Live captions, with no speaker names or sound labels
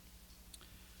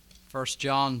First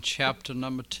John chapter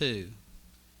number 2.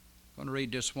 I'm going to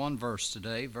read just one verse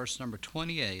today, verse number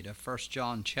 28 of First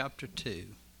John chapter 2.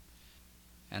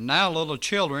 And now, little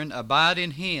children, abide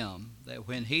in him, that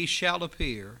when he shall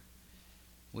appear,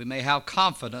 we may have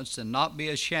confidence and not be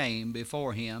ashamed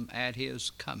before him at his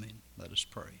coming. Let us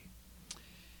pray.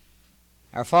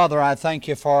 Our Father, I thank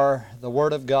you for the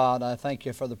Word of God. I thank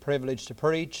you for the privilege to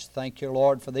preach. Thank you,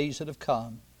 Lord, for these that have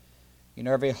come. You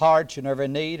know every heart, you know every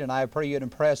need, and I pray you'd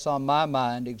impress on my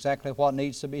mind exactly what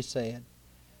needs to be said,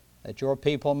 that your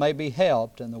people may be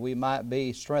helped and that we might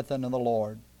be strengthened in the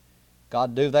Lord.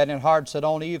 God, do that in hearts that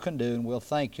only you can do, and we'll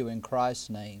thank you in Christ's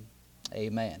name.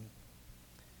 Amen.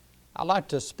 I'd like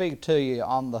to speak to you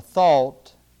on the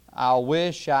thought, I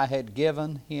wish I had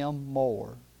given him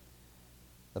more.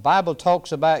 The Bible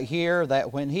talks about here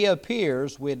that when he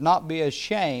appears, we'd not be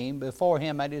ashamed before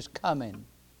him at his coming.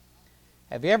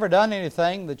 Have you ever done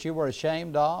anything that you were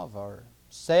ashamed of, or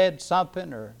said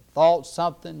something or thought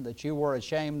something that you were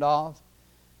ashamed of?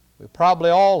 We probably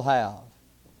all have.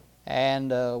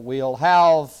 And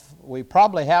we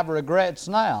probably have regrets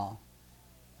now,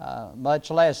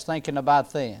 much less thinking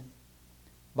about then.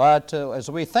 But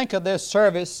as we think of this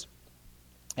service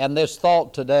and this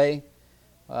thought today,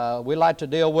 we like to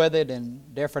deal with it in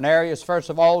different areas. First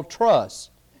of all, trust.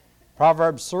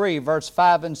 Proverbs 3, verse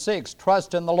 5 and 6,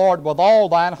 trust in the Lord with all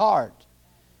thine heart.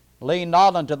 Lean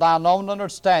not unto thine own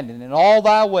understanding. In all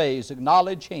thy ways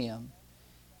acknowledge him,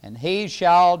 and he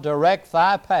shall direct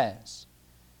thy paths.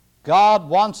 God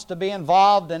wants to be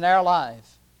involved in our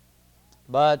life.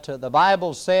 But the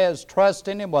Bible says, trust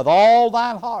in him with all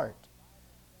thine heart.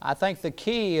 I think the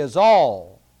key is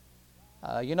all.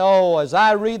 As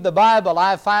I read the Bible,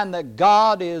 I find that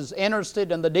God is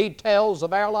interested in the details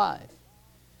of our life.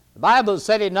 The Bible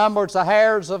said he numbers the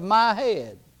hairs of my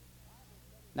head.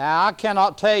 Now, I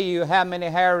cannot tell you how many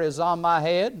hair is on my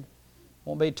head.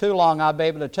 Won't be too long I'll be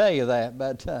able to tell you that.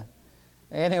 But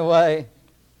anyway,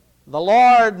 the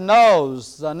Lord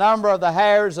knows the number of the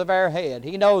hairs of our head.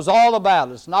 He knows all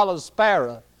about us. Not a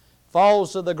sparrow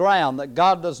falls to the ground that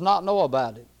God does not know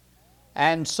about it.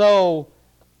 And so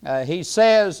he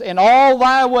says, in all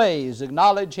thy ways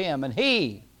acknowledge him, and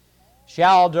he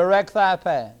shall direct thy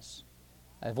paths.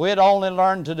 If we'd only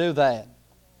learned to do that.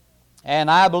 And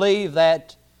I believe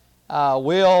that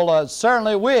we'll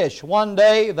certainly wish one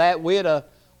day that we'd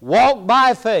walk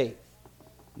by faith,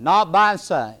 not by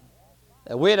sight.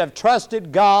 That we'd have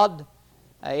trusted God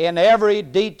in every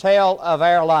detail of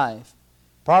our life.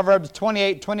 Proverbs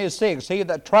 28:26, he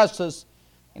that trusteth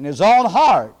in his own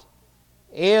heart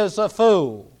is a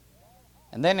fool.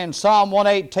 And then in Psalm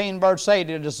 118, verse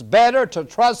 8, it is better to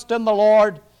trust in the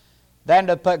Lord than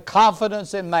to put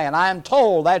confidence in man. I am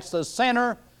told that's the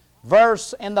center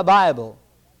verse in the Bible.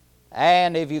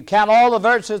 And if you count all the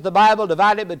verses of the Bible,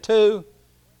 divide it by 2,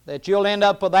 that you'll end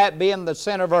up with that being the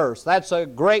center verse. That's a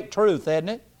great truth, isn't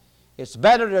it? It's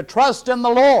better to trust in the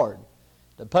Lord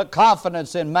than put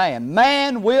confidence in man.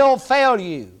 Man will fail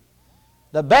you.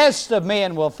 The best of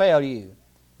men will fail you.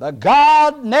 But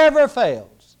God never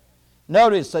fails.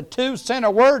 Notice the 2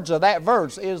 center words of that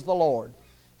verse is the Lord.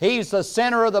 He's the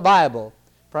center of the Bible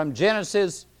from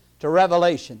Genesis to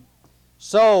Revelation.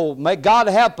 So may God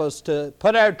help us to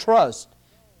put our trust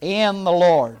in the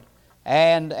Lord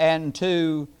and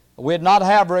we'd not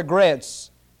have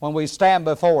regrets when we stand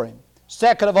before him.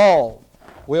 Second of all,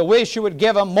 we wish you would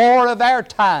give him more of our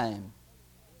time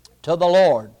to the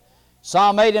Lord.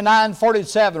 Psalm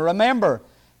 89:47, remember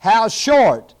how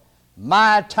short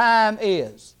my time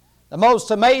is. The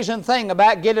most amazing thing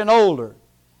about getting older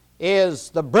is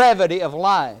the brevity of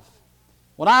life.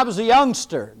 When I was a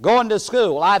youngster going to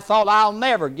school, I thought I'll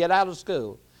never get out of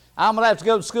school. I'm going to have to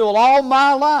go to school all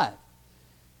my life.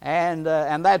 And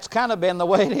that's kind of been the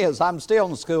way it is. I'm still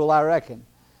in school, I reckon.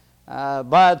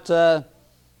 But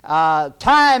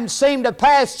time seemed to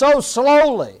pass so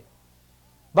slowly.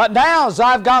 But now as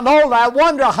I've gotten older, I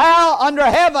wonder how under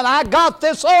heaven I got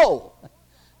this old.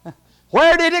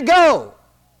 Where did it go?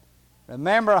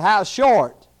 Remember how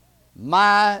short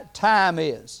my time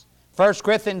is. 1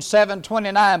 Corinthians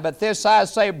 7:29, but this I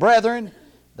say, brethren,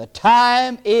 the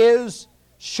time is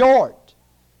short.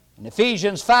 In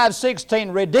Ephesians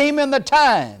 5:16, redeeming the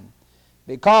time,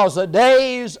 because the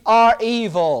days are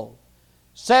evil.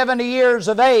 70 years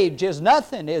of age is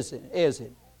nothing, is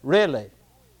it? Really?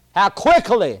 How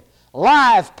quickly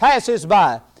life passes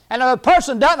by. And if a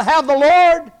person doesn't have the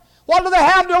Lord, what do they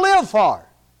have to live for?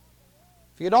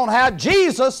 If you don't have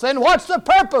Jesus, then what's the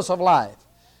purpose of life?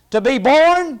 To be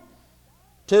born,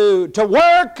 to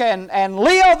work and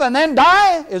live and then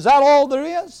die? Is that all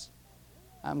there is?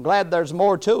 I'm glad there's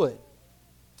more to it.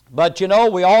 But you know,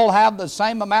 we all have the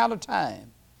same amount of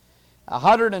time,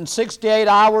 168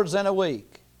 hours in a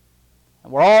week.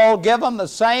 And we're all given the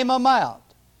same amount.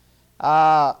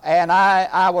 And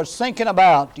I was thinking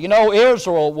about, you know,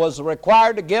 Israel was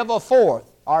required to give a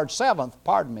seventh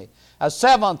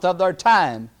of their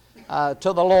time to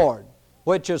the Lord,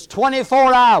 which is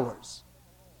 24 hours.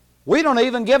 We don't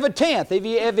even give a tenth. If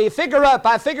you figure up,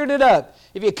 I figured it up.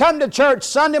 If you come to church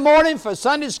Sunday morning for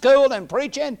Sunday school and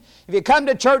preaching, if you come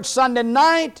to church Sunday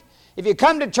night, if you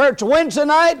come to church Wednesday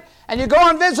night, and you go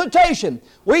on visitation,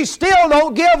 we still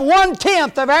don't give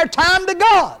 1/10 of our time to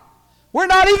God. We're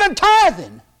not even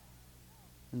tithing.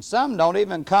 And some don't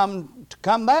even come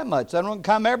that much. They don't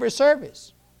come every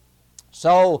service.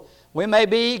 So we may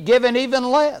be giving even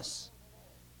less.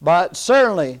 But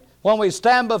certainly, when we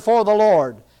stand before the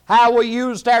Lord, how we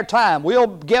used our time, we'll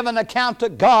give an account to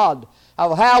God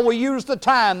of how we used the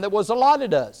time that was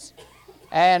allotted us.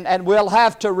 And we'll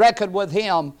have to reckon with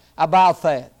Him about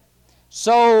that.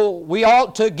 So we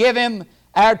ought to give Him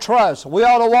our trust. We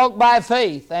ought to walk by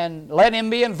faith and let Him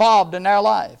be involved in our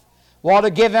life. We ought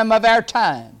to give Him of our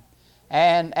time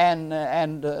and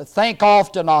think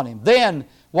often on Him. Then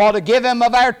we ought to give Him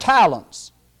of our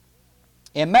talents.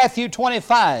 In Matthew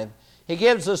 25, He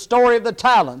gives the story of the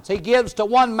talents. He gives to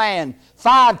one man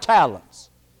 5 talents.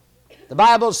 The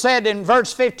Bible said in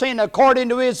verse 15, according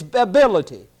to his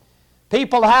ability.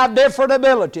 People have different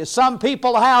abilities. Some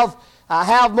people have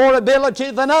more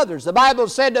ability than others. The Bible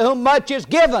said, to whom much is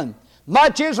given,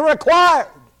 much is required.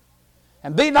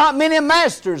 And be not many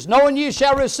masters, knowing ye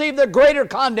shall receive the greater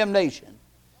condemnation.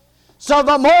 So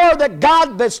the more that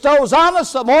God bestows on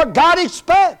us, the more God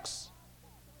expects.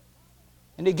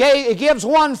 And He gives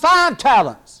one 5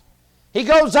 talents. He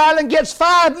goes out and gets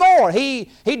 5 more. He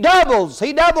doubles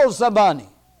the money.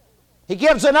 He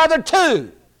gives another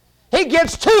 2. He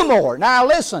gets 2 more. Now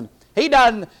listen, he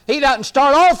doesn't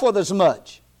start off with as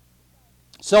much.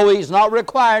 So he's not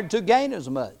required to gain as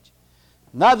much.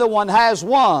 Another one has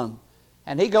 1,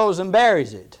 and he goes and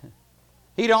buries it.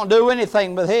 He don't do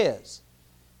anything with his.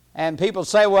 And people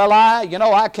say, well,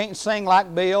 I can't sing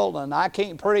like Bill, and I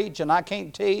can't preach, and I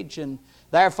can't teach, and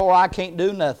therefore I can't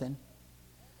do nothing.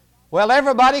 Well,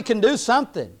 everybody can do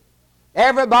something.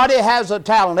 Everybody has a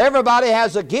talent. Everybody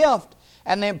has a gift.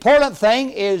 And the important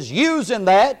thing is using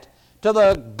that to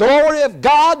the glory of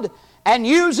God and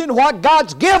using what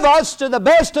God's given us to the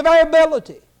best of our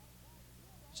ability.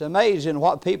 It's amazing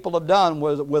what people have done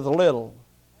with little.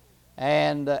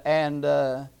 And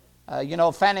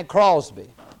Fanny Crosby,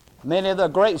 many of the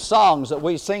great songs that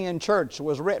we sing in church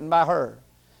was written by her,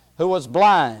 who was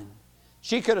blind.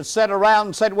 She could have sat around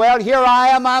and said, well, here I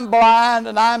am, I'm blind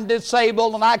and I'm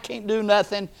disabled and I can't do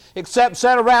nothing except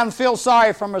sit around and feel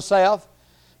sorry for herself.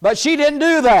 But she didn't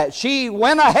do that. She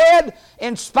went ahead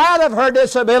in spite of her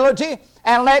disability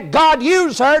and let God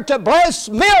use her to bless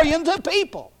millions of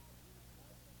people.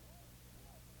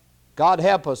 God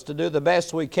help us to do the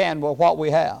best we can with what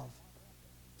we have.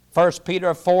 1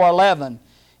 Peter 4:11,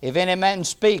 if any man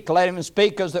speak, let him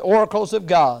speak as the oracles of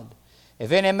God.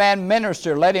 If any man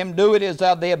minister, let him do it as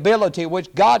of the ability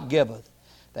which God giveth,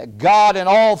 that God in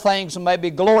all things may be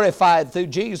glorified through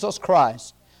Jesus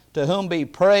Christ, to whom be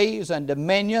praise and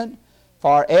dominion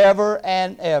forever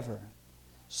and ever.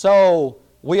 So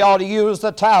we ought to use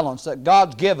the talents that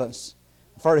God's given us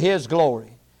for His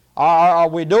glory. Are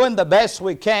we doing the best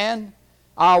we can?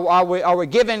 Are we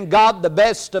giving God the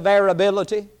best of our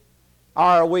ability? Or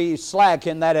are we slack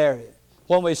in that area?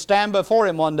 When we stand before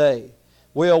Him one day,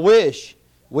 we'll wish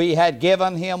we had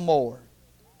given Him more.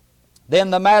 Then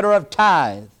the matter of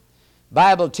tithe.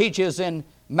 Bible teaches in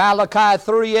Malachi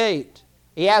 3:8.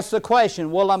 He asks the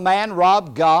question, will a man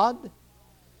rob God?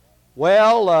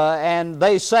 Well, and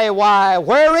they say, why,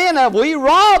 wherein have we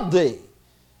robbed thee?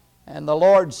 And the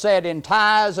Lord said, in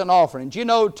tithes and offerings. You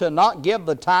know, to not give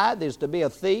the tithe is to be a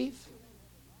thief,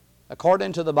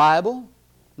 according to the Bible.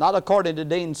 Not according to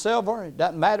Dean Silver. It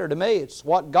doesn't matter to me. It's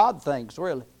what God thinks,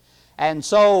 really. And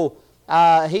so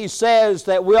he says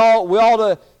that we ought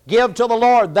to give to the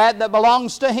Lord that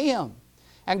belongs to Him.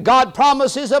 And God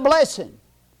promises a blessing.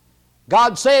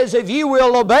 God says, if you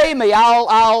will obey me,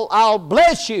 I'll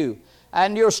bless you,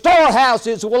 and your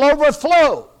storehouses will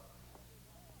overflow.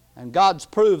 And God's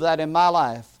proved that in my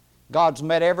life. God's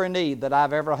met every need that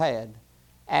I've ever had,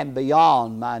 and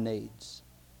beyond my needs.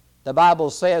 The Bible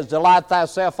says, delight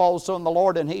thyself also in the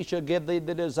Lord, and He shall give thee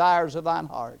the desires of thine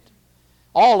heart.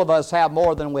 All of us have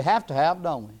more than we have to have,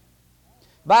 don't we?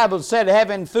 The Bible said,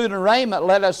 having food and raiment,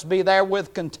 let us be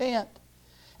therewith content.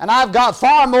 And I've got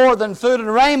far more than food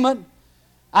and raiment.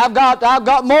 I've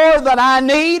got more than I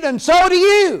need, and so do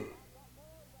you.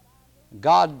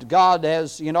 God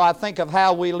has, I think of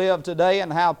how we live today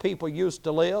and how people used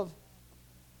to live.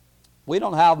 We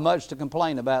don't have much to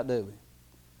complain about, do we?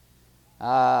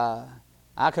 I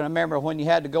can remember when you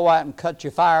had to go out and cut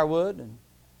your firewood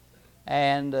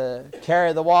and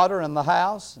carry the water in the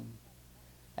house.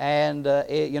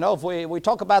 If we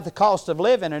talk about the cost of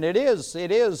living, and it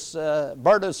is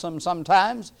burdensome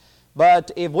sometimes,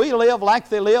 but if we live like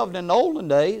they lived in the olden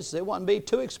days, it wouldn't be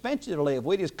too expensive to live.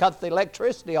 We just cut the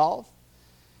electricity off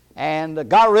and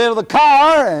got rid of the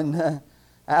car and,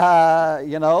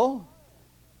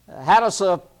 had us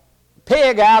a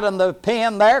pig out in the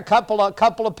pen there, a couple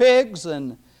of pigs,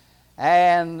 and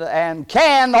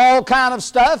canned all kind of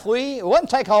stuff. It wouldn't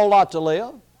take a whole lot to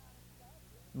live.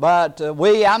 But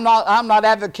I'm not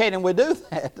advocating we do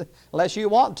that unless you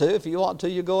want to. If you want to,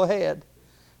 you go ahead.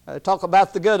 Talk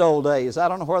about the good old days. I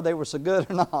don't know whether they were so good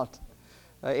or not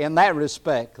in that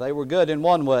respect. They were good in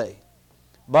one way.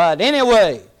 But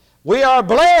anyway, we are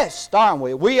blessed, aren't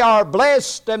we? We are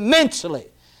blessed immensely.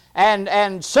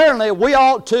 And certainly we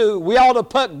ought to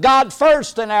put God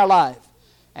first in our life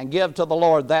and give to the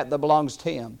Lord that belongs to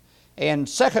Him. In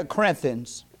 2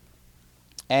 Corinthians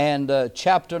and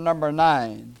chapter number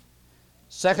 9,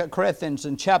 2 Corinthians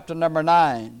in chapter number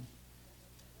 9,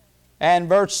 and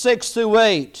verse 6 through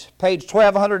 8, page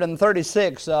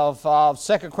 1236 of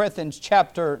 2 Corinthians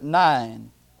chapter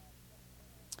 9.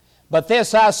 But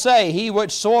this I say, he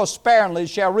which soweth sparingly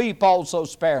shall reap also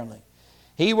sparingly.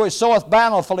 He which soweth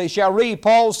bountifully shall reap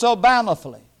also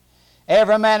bountifully.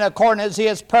 Every man according as he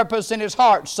has purpose in his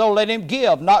heart, so let him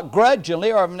give, not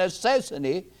grudgingly or of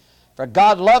necessity, for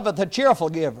God loveth a cheerful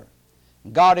giver.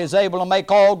 God is able to make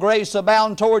all grace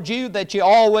abound toward you, that ye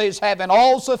always having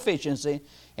all sufficiency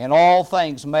in all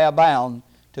things may abound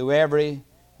to every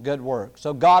good work.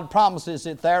 So God promises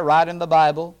it there right in the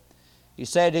Bible. He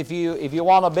said if you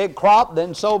want a big crop,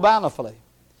 then sow bountifully.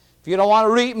 If you don't want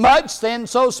to reap much, then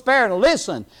sow sparingly.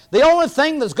 Listen, the only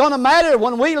thing that's going to matter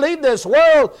when we leave this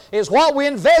world is what we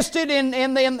invested in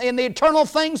the eternal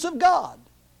things of God.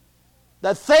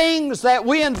 The things that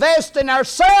we invest in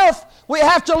ourselves, we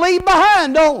have to leave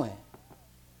behind, don't we?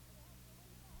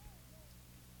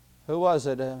 Who was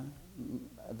it?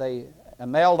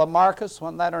 Imelda Marcus,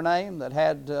 wasn't that her name? That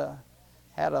had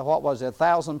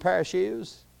 1,000 pair of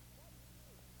shoes?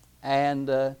 And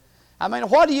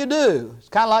what do you do? It's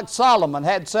kind of like Solomon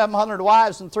had 700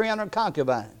 wives and 300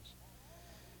 concubines.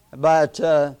 But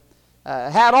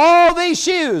had all these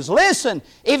shoes. Listen,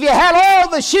 if you had all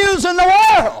the shoes in the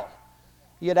world,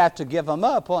 you'd have to give them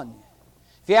up, wouldn't you?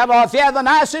 If you had the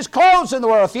nicest clothes in the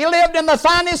world, if you lived in the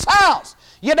finest house,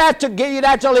 you'd have to leave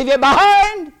it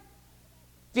behind.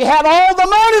 If you had all the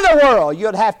money in the world,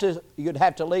 you'd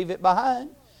have to leave it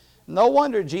behind. No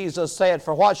wonder Jesus said,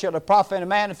 "For what shall it profit a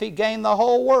man if he gain the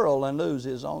whole world and lose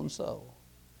his own soul?"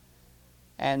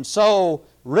 And so,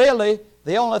 really,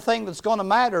 the only thing that's going to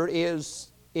matter is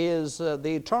the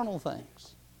eternal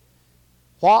things.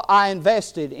 What I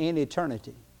invested in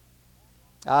eternity.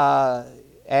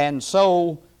 And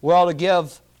so we ought to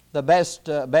give the best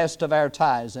of our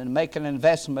tithes and make an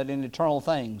investment in eternal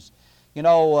things.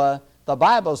 The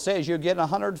Bible says you get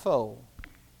 100-fold.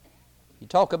 You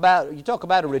talk about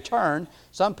a return.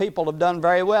 Some people have done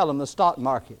very well in the stock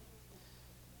market.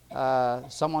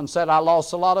 Someone said I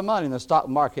lost a lot of money in the stock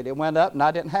market. It went up and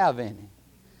I didn't have any.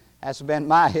 That's been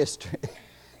my history.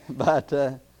 But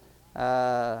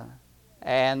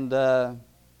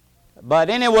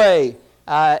anyway,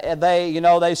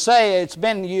 they say it's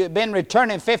been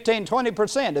returning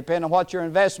 15-20%, depending on what your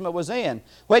investment was in,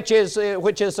 which is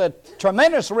a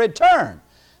tremendous return.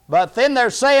 But then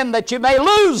they're saying that you may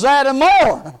lose that and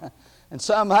more, and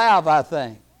some have, I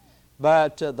think.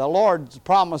 But the Lord's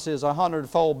promise is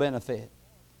 100-fold benefit.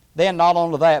 Then not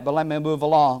only that, but let me move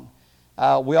along.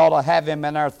 We ought to have Him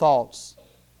in our thoughts.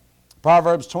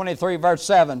 Proverbs 23, verse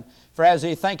 7, "For as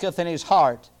he thinketh in his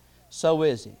heart, so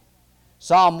is he."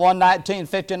 Psalm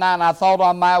 119:59, "I thought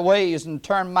on my ways and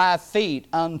turned my feet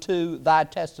unto thy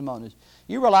testimonies."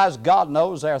 You realize God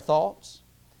knows our thoughts?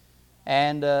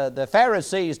 And the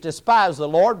Pharisees despised the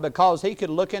Lord because He could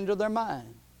look into their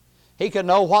mind. He could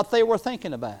know what they were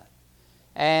thinking about.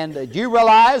 And do you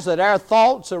realize that our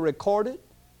thoughts are recorded?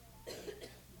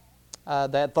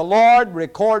 That the Lord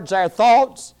records our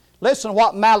thoughts? Listen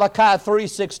what Malachi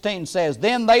 3:16 says.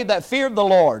 "Then they that feared the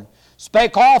Lord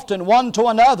spake often one to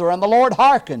another, and the Lord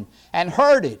hearkened and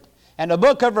heard it. And a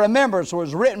book of remembrance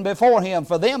was written before Him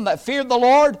for them that feared the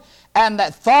Lord and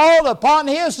that thought upon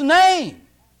His name."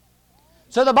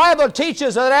 So the Bible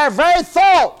teaches that our very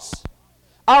thoughts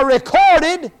are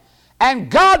recorded, and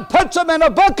God puts them in a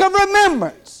book of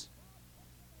remembrance.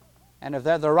 And if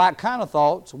they're the right kind of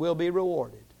thoughts, we'll be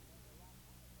rewarded.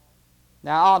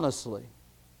 Now, honestly,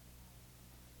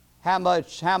 how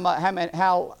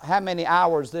many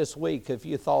hours this week have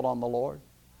you thought on the Lord?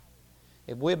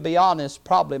 If we'd be honest,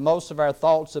 probably most of our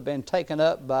thoughts have been taken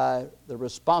up by the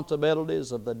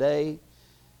responsibilities of the day,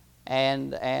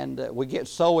 and we get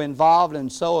so involved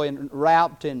and so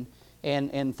wrapped in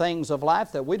things of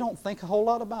life that we don't think a whole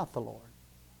lot about the Lord.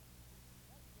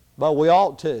 But we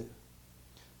ought to.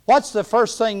 What's the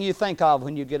first thing you think of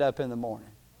when you get up in the morning?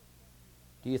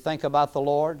 Do you think about the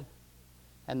Lord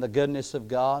and the goodness of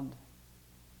God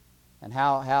and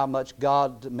how much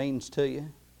God means to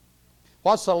you?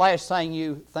 What's the last thing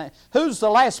you think? Who's the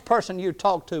last person you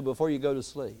talk to before you go to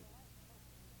sleep?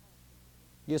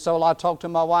 You say, well, I talk to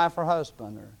my wife or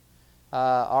husband,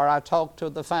 or I talk to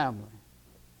the family.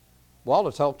 Well,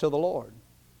 to talk to the Lord.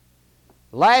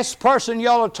 Last person you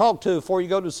ought to talk to before you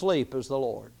go to sleep is the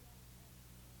Lord.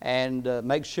 And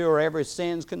make sure every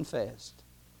sin's confessed.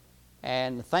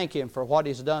 And thank Him for what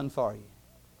He's done for you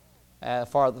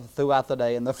throughout the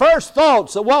day. And the first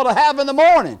thoughts that we ought to have in the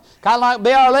morning, kind of like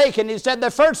B.R. Lakin, he said, the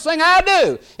first thing I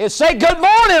do is say, good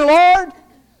morning, Lord.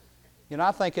 You know,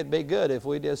 I think it'd be good if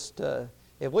we just,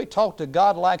 if we talked to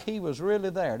God like He was really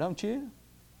there, don't you?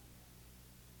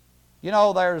 You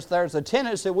know, there's a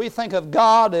tendency we think of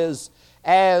God as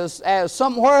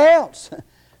somewhere else.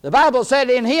 The Bible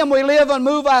said, in Him we live and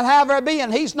move and have our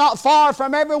being. He's not far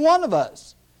from every one of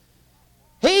us.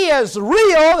 He is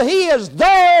real. He is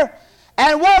there.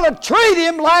 And we ought to treat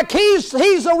Him like He's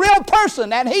a real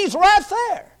person, and He's right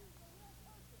there.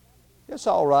 It's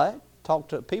all right. Talk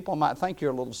to people might think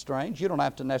you're a little strange. You don't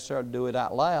have to necessarily do it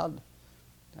out loud.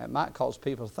 That might cause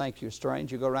people to think you're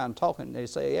strange. You go around talking, they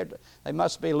say they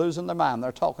must be losing their mind.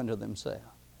 They're talking to themselves.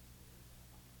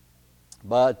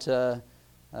 But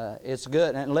it's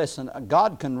good. And listen,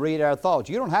 God can read our thoughts.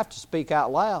 You don't have to speak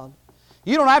out loud.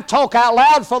 You don't have to talk out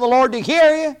loud for the Lord to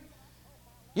hear you.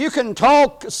 You can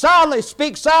talk silently,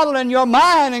 speak silently in your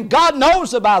mind, and God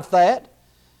knows about that.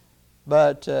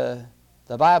 But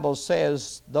the Bible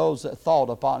says those that thought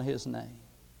upon His name.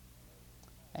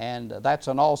 And that's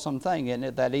an awesome thing, isn't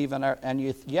it? That even and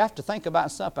you have to think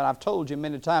about something. I've told you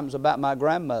many times about my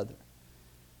grandmother.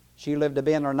 She lived to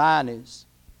be in her 90s,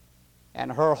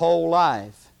 and her whole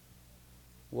life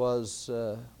was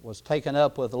taken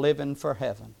up with living for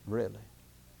heaven, really.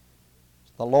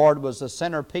 The Lord was the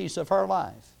centerpiece of her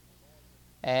life.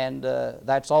 And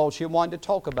that's all she wanted to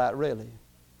talk about, really.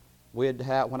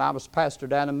 When I was pastor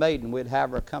down in Maiden, we'd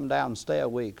have her come down and stay a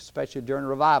week, especially during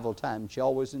revival time. She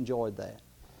always enjoyed that.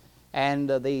 And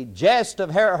the gist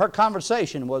of her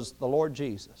conversation was the Lord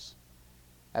Jesus.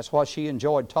 That's what she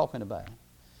enjoyed talking about.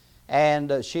 And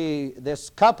this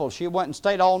couple, she went and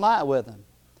stayed all night with them.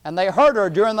 And they heard her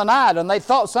during the night, and they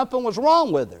thought something was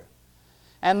wrong with her.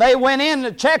 And they went in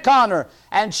to check on her,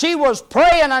 and she was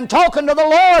praying and talking to the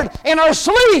Lord in her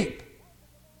sleep.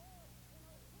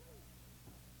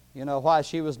 You know why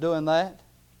she was doing that?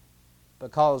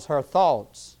 Because her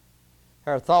thoughts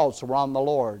were on the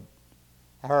Lord.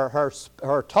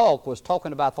 Her talk was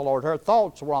talking about the Lord. Her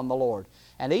thoughts were on the Lord.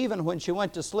 And even when she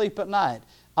went to sleep at night,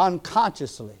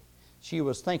 unconsciously, she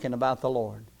was thinking about the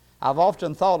Lord. I've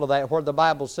often thought of that where the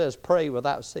Bible says, pray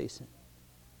without ceasing.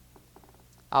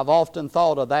 I've often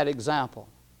thought of that example.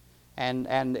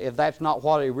 And if that's not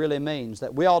what it really means,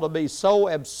 that we ought to be so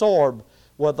absorbed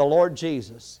with the Lord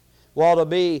Jesus. We ought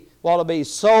to be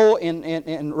so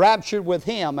enraptured with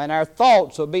Him, and our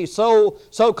thoughts will be so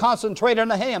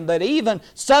concentrated on Him that even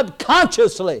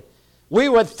subconsciously we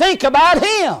would think about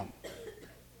Him.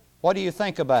 What do you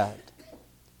think about?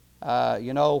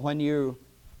 You know,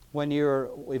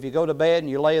 if you go to bed and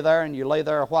you lay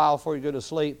there a while before you go to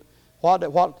sleep,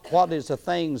 what is the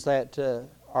things that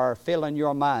are filling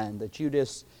your mind that you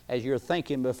just, as you're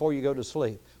thinking before you go to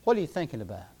sleep? What are you thinking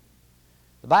about?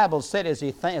 The Bible said, as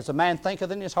a man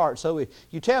thinketh in his heart. So if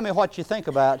you tell me what you think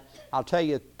about, I'll tell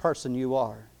you the person you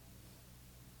are.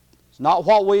 It's not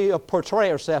what we portray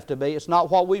ourselves to be. It's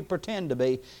not what we pretend to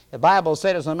be. The Bible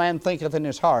said, as a man thinketh in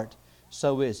his heart,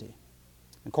 so is he.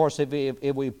 Of course, if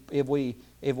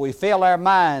we fill our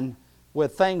mind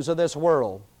with things of this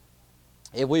world,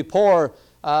 if we pour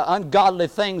ungodly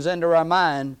things into our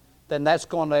mind, then that's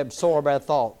going to absorb our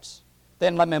thoughts.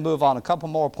 Then let me move on. A couple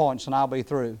more points and I'll be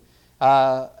through.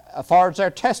 As far as our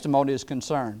testimony is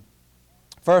concerned,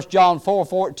 1 John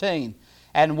 4:14,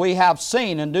 and we have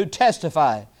seen and do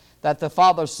testify that the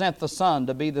Father sent the Son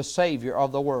to be the Savior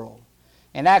of the world.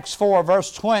 In Acts 4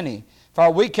 verse 20,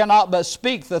 for we cannot but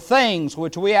speak the things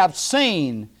which we have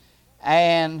seen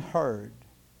and heard.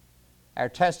 Our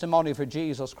testimony for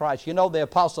Jesus Christ. You know the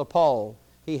Apostle Paul,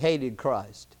 he hated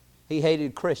Christ. He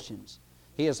hated Christians.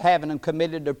 He is having them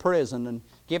committed to prison and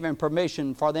giving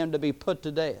permission for them to be put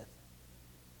to death.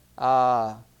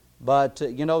 But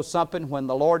you know something? When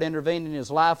the Lord intervened in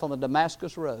his life on the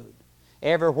Damascus Road,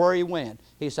 everywhere he went,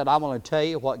 he said, I want to tell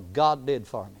you what God did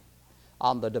for me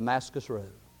on the Damascus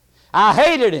Road. I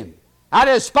hated him. I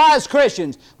despised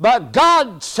Christians. But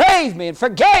God saved me and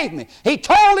forgave me. He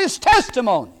told his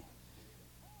testimony.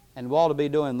 And we ought to be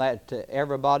doing that to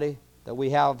everybody that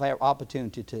we have our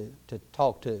opportunity to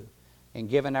talk to and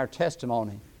giving our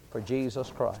testimony for Jesus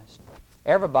Christ.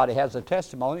 Everybody has a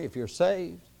testimony if you're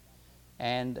saved.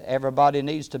 And everybody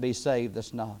needs to be saved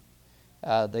that's not.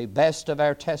 The best of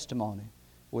our testimony,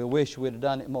 we wish we'd have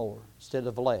done it more instead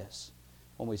of less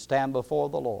when we stand before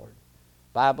the Lord.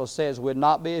 The Bible says we'd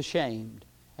not be ashamed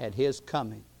at his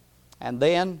coming. And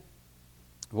then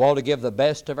we ought to give the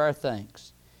best of our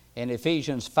thanks. In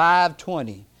Ephesians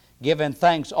 5:20, giving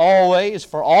thanks always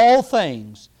for all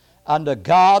things unto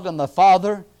God and the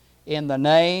Father in the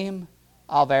name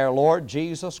of our Lord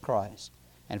Jesus Christ.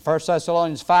 And 1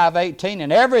 Thessalonians 5:18,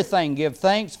 in everything give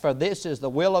thanks, for this is the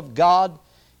will of God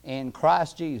in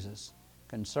Christ Jesus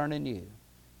concerning you.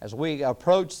 As we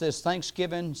approach this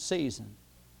Thanksgiving season,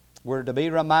 we're to be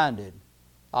reminded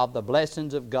of the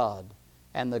blessings of God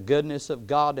and the goodness of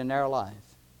God in our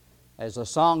life. As the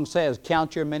song says,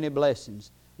 count your many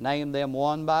blessings, name them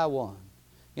one by one.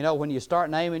 You know, when you start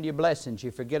naming your blessings,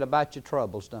 you forget about your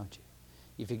troubles, don't you?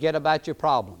 You forget about your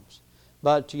problems.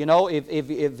 But, you know,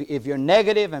 if you're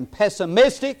negative and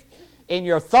pessimistic in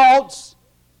your thoughts,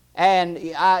 and,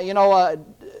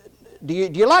 do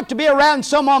you like to be around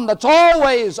someone that's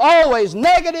always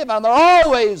negative and they're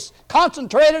always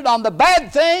concentrated on the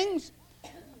bad things?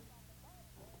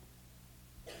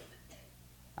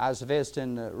 I was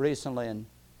visiting recently,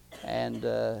 and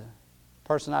the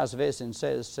person I was visiting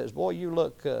says, boy, you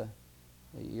look,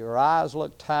 your eyes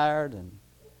look tired,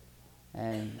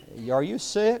 and are you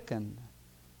sick? And,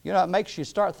 you know, it makes you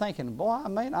start thinking, boy,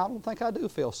 I don't think I do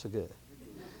feel so good.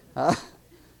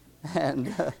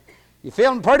 You're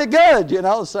feeling pretty good, you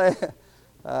know. So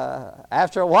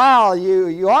after a while,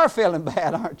 you are feeling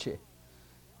bad, aren't you?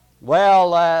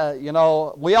 Well, you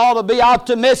know, we ought to be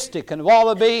optimistic, and we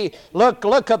ought to be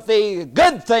look at the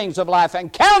good things of life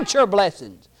and count your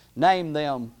blessings. Name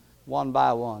them one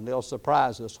by one. They'll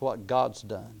surprise us what God's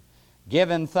done.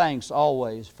 Giving thanks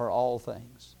always for all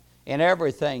things. In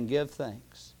everything, give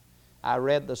thanks. I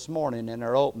read this morning in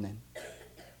our opening,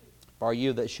 for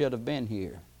you that should have been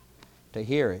here to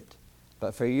hear it.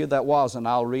 But for you that wasn't,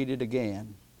 I'll read it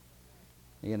again.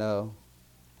 You know.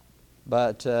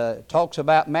 But it talks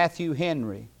about Matthew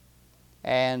Henry.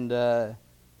 And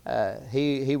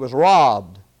he was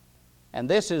robbed. And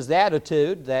this is the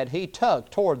attitude that he took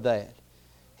toward that.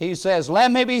 He says,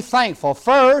 let me be thankful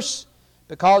first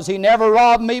because he never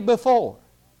robbed me before.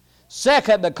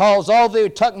 Second, because although he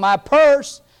took my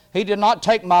purse, he did not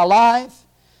take my life.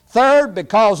 Third,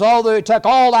 because although he took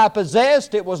all I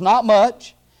possessed, it was not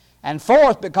much. And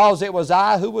fourth, because it was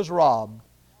I who was robbed,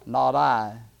 not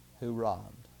I who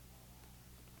robbed.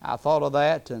 I thought of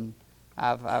that, and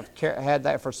I've had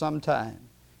that for some time.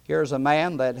 Here's a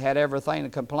man that had everything to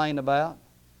complain about.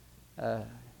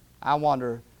 I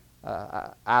wonder,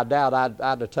 I doubt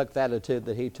I'd have took the attitude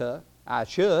that he took. I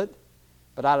should,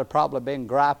 but I'd have probably been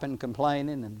griping,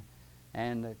 complaining,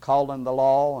 and calling the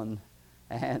law and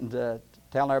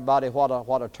telling everybody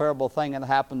what a terrible thing had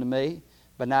happened to me.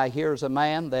 But now here's a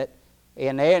man that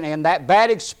in that bad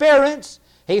experience,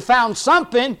 he found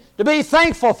something to be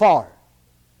thankful for.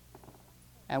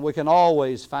 And we can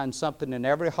always find something in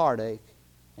every heartache,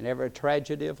 in every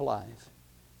tragedy of life.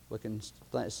 We can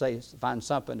find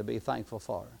something to be thankful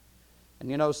for. And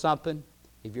you know something?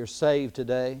 If you're saved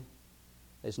today,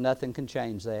 there's nothing can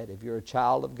change that. If you're a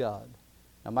child of God,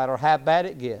 no matter how bad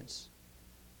it gets,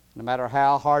 no matter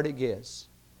how hard it gets,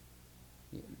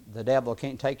 the devil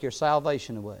can't take your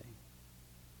salvation away.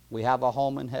 We have a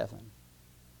home in heaven.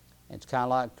 It's kind of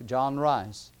like John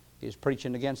Rice. He was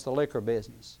preaching against the liquor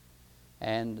business.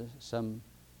 And some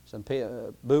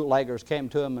bootleggers came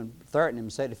to him and threatened him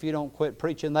and said, if you don't quit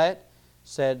preaching that,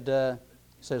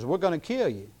 says, we're going to kill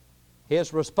you.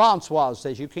 His response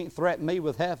says, you can't threaten me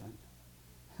with heaven.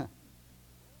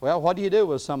 Well, what do you do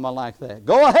with someone like that?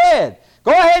 Go ahead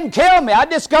and kill me. I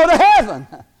just go to heaven.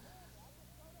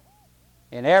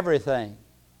 In everything,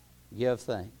 give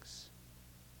thanks.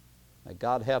 May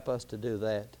God help us to do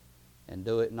that and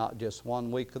do it not just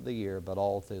 1 week of the year, but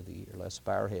all through the year. Let's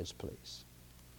bow our heads, please.